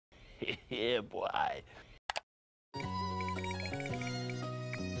Yeah, boy.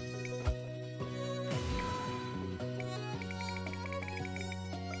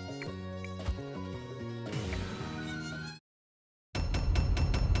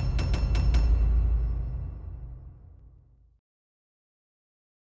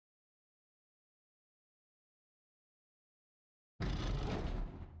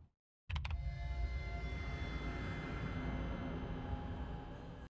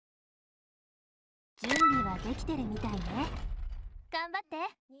 準備はできてるみたいね。頑張って。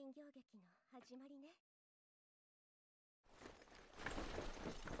人形劇の始まりね。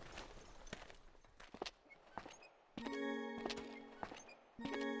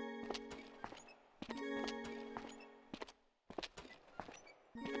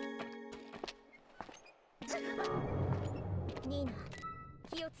ニーナ、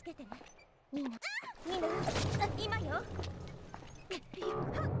気をつけてね。ニーナ、今よ。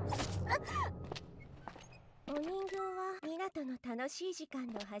お人形はニナとの楽しい時間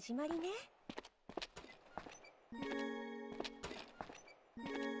の始まりね。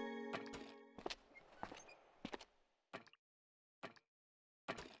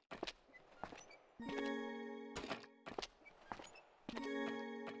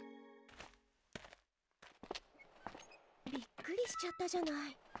びっくりしちゃったじゃな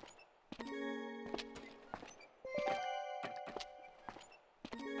い。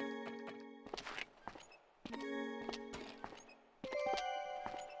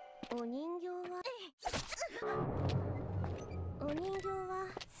お人形はお人形は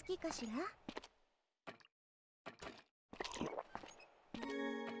好きかしら？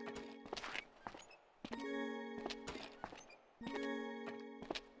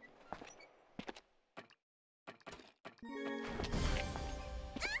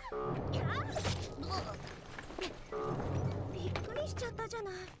びっくりしちゃったじゃ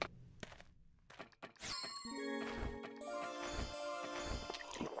ない。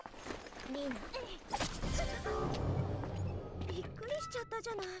ニーナ、びっくりしちゃったじ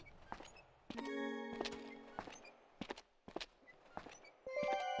ゃない。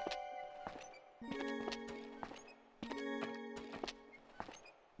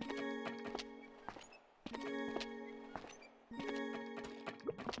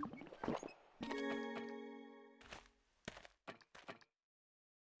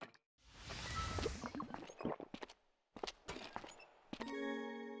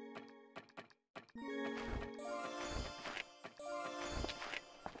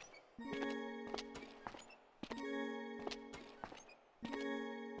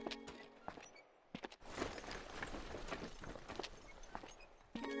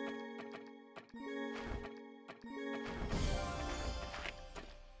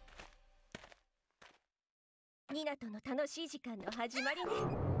ニナとの楽しい時間の始まりね。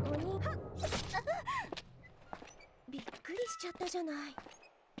びっくりしちゃったじゃない。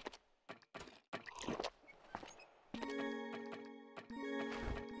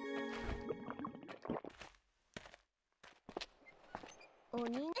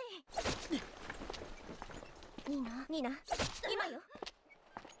ニナ、今よ。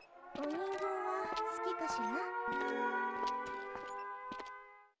お人形は好きかしら？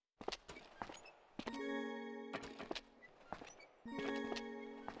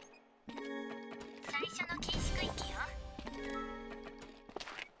最初の禁止区域よ。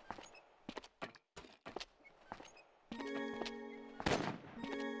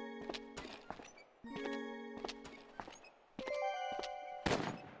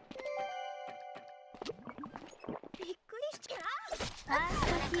びっくりしちゃファース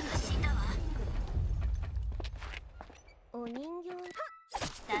トキル死んだわ。お人形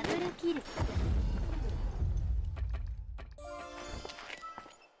ダブルキル。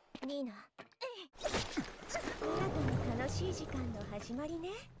ニーナ、ニナとの楽しい時間の始まりね。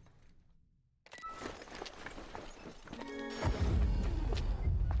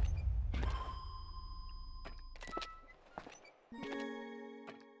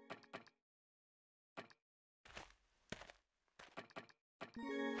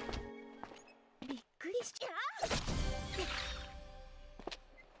びっくりしちゃう。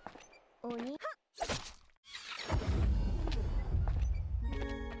鬼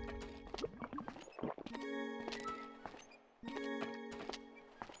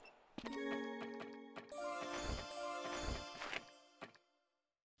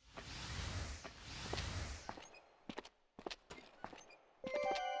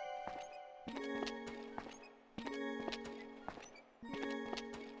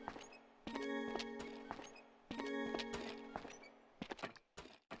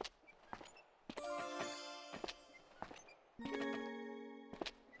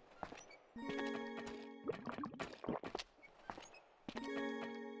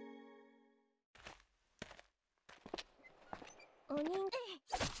人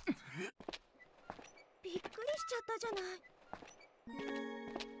びっくりしちゃったじゃない。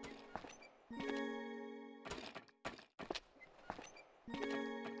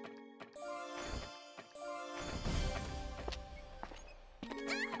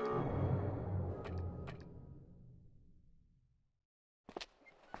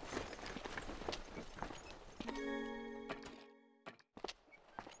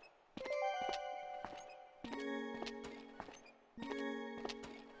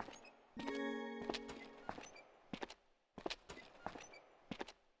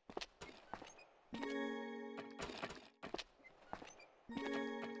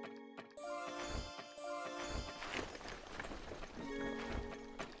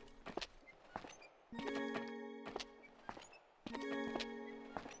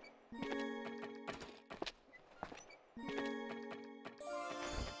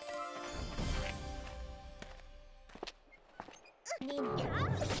ニー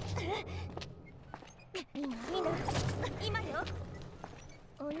ナ、今よ。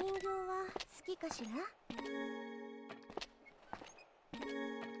お人形は好きかしら？2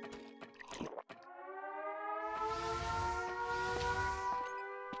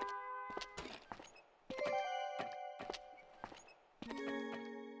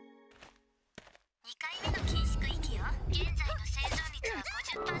回目の禁止区域よ。現在の生存率は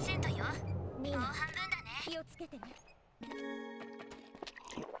 50% よ。ニーナ、もう半分だね。気をつけてね。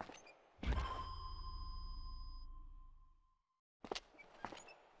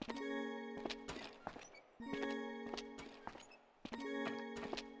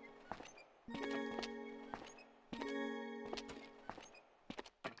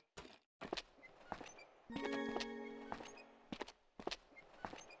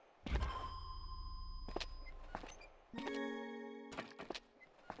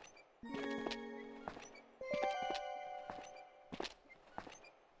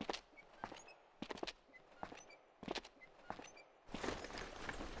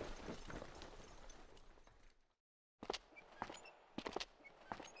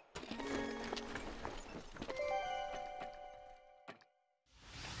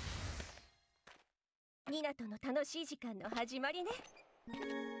ニナとの楽しい時間の始まりね。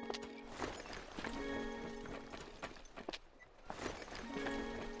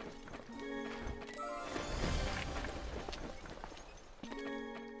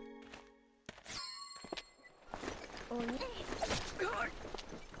おに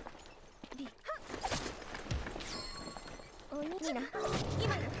リハおにニナ、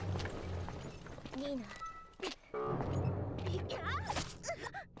今よ。ニーナ、リキャ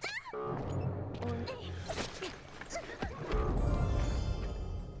おに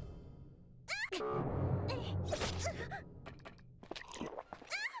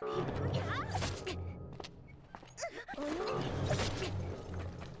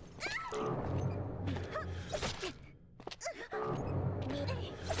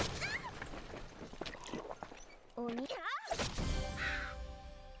おに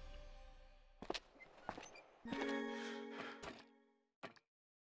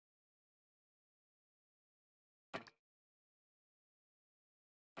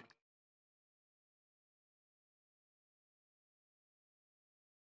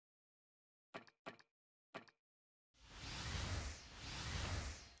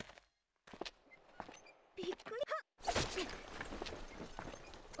びっくり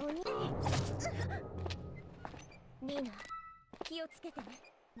おにニーナ、気をつけてね。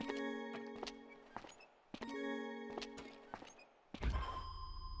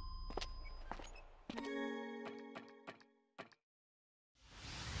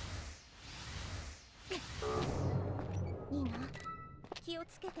ニーナ、気を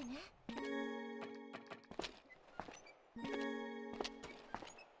つけてね。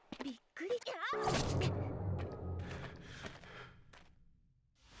びっくりキャー3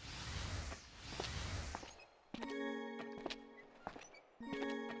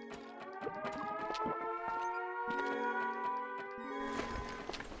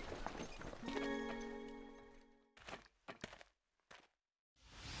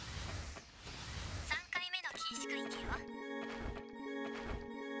回目の禁止区域よ。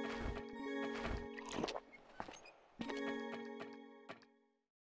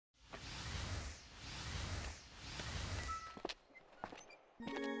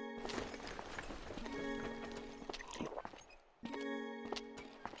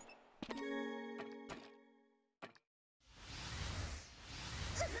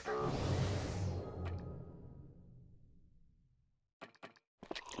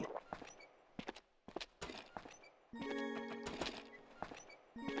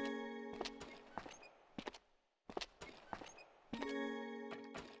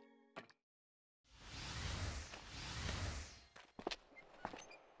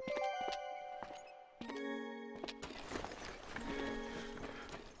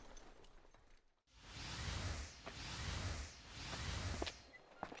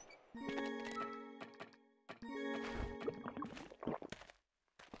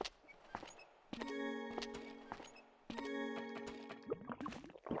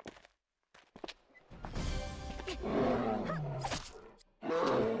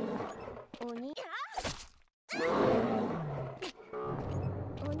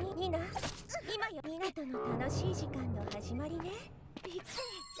ニナ、今よ。ニナとの楽しい時間の始まりね。びっく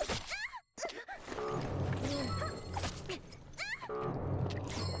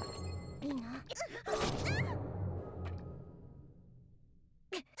り。ニナ、ニナ。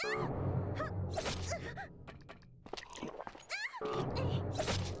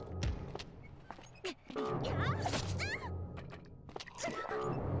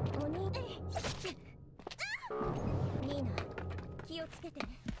おにニーナ、気をつけてね。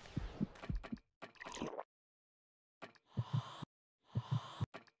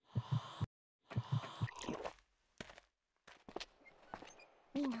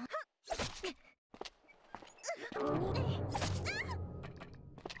ニーナ、おに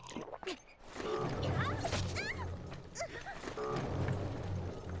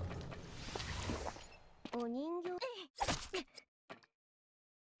お人形。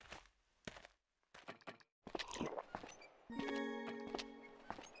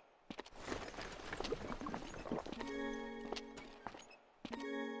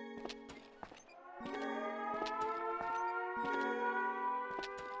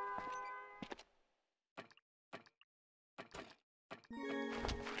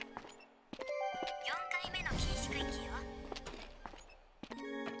4回目の禁止区域よ。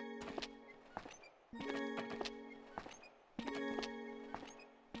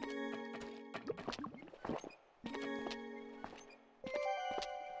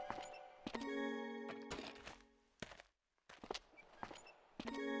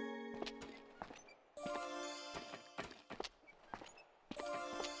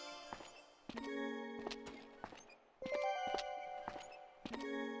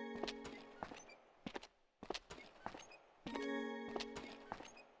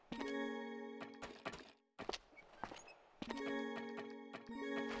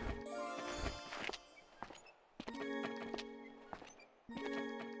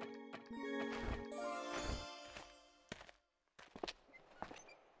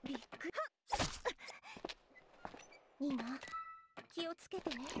びっくり。ニーナ、気をつけて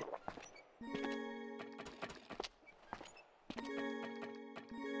ね。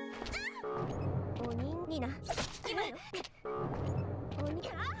おにニーナ、今よ。おに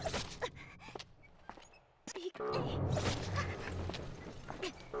びっくり。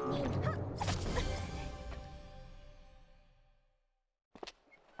ニーナ。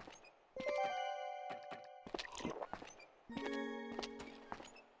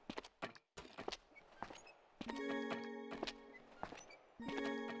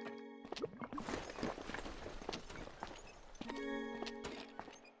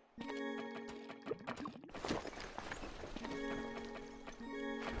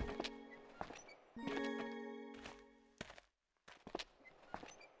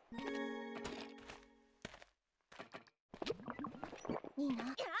ニーナ、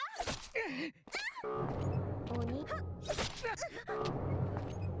おに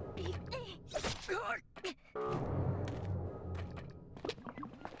びっくり。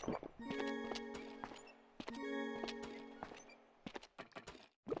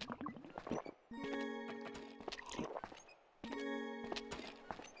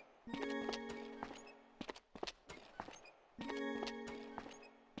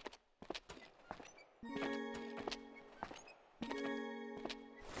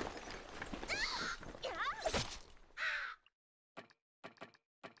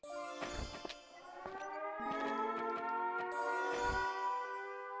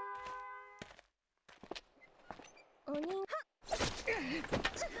おに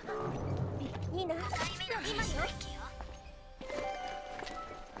ニーナ、5回目の禁止区域よ。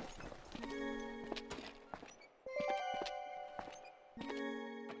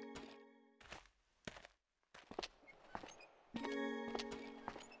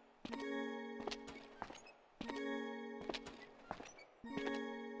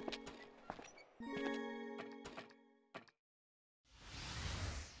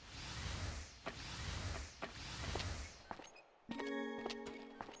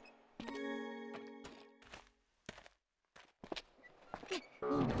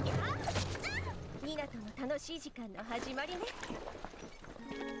ニナとの楽しい時間の始まりね。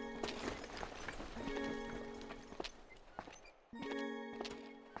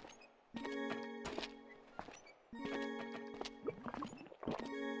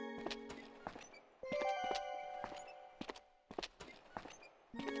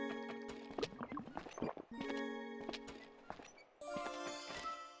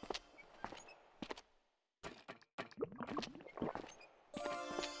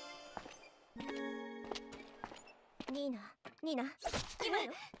ニーナ、ニナ、今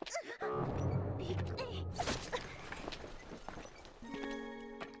よ。びっくり。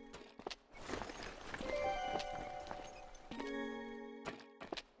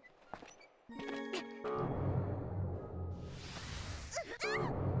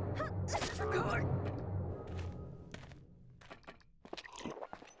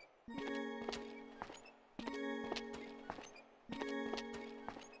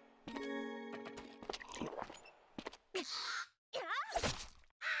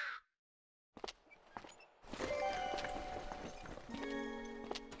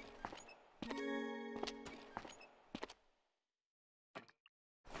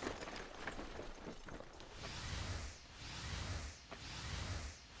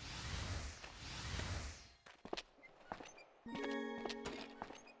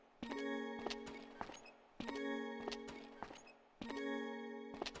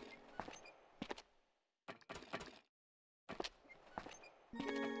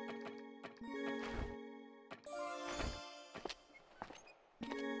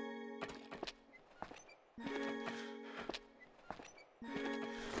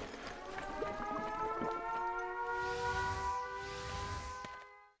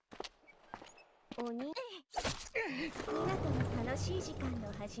鬼みなとの楽しい時間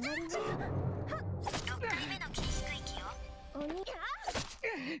の始まりね。6回目の禁止区域よ。鬼び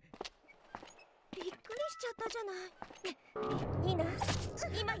っくりしちゃったじゃない。ニナ、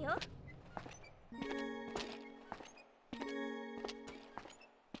今よ。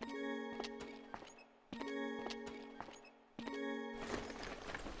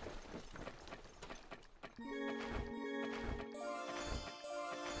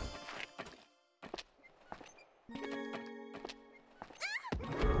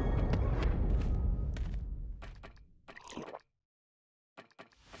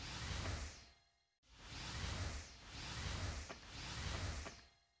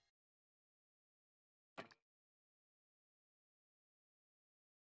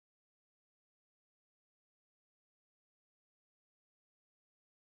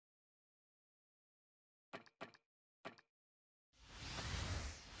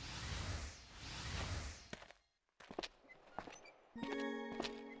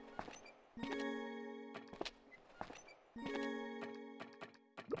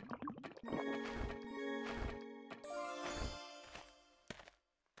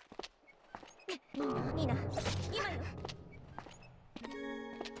ニナ、今よ。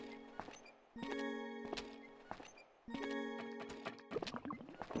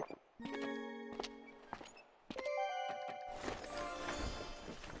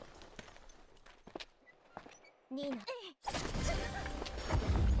ニナ、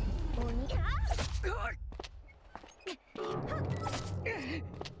鬼や。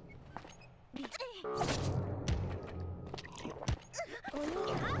鬼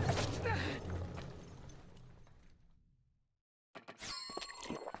や。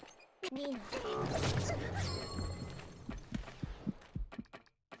ニーナ。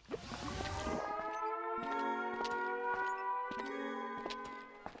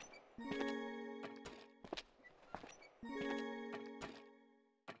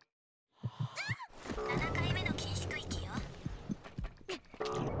7回目の禁止区域よ。びっ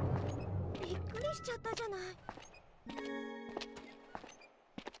くりしちゃったじゃない。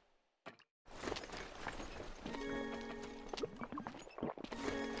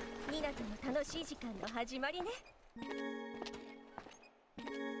ニナとの楽しい時間の始まりね。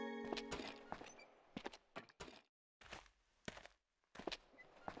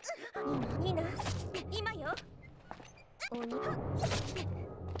ニナ、今よ。鬼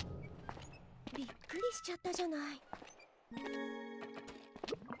びっくりしちゃったじゃない。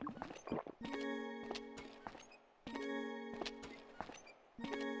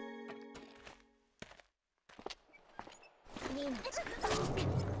ニーナ、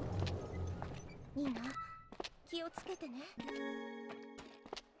ニーナ、気をつけてね。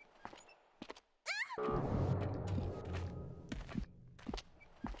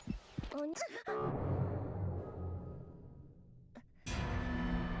鬼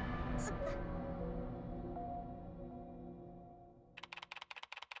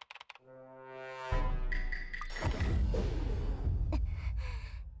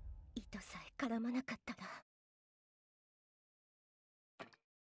糸さえ絡まなかったら。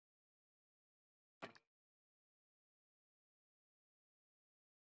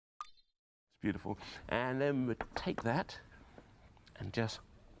Beautiful. And then we take that and just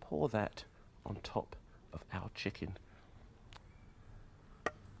pour that on top of our chicken.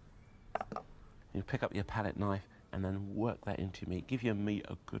 You pick up your palette knife and then work that into your meat. Give your meat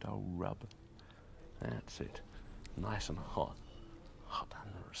a good old rub. That's it. Nice and hot. Hot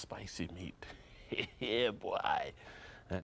and spicy meat. Yeah, boy.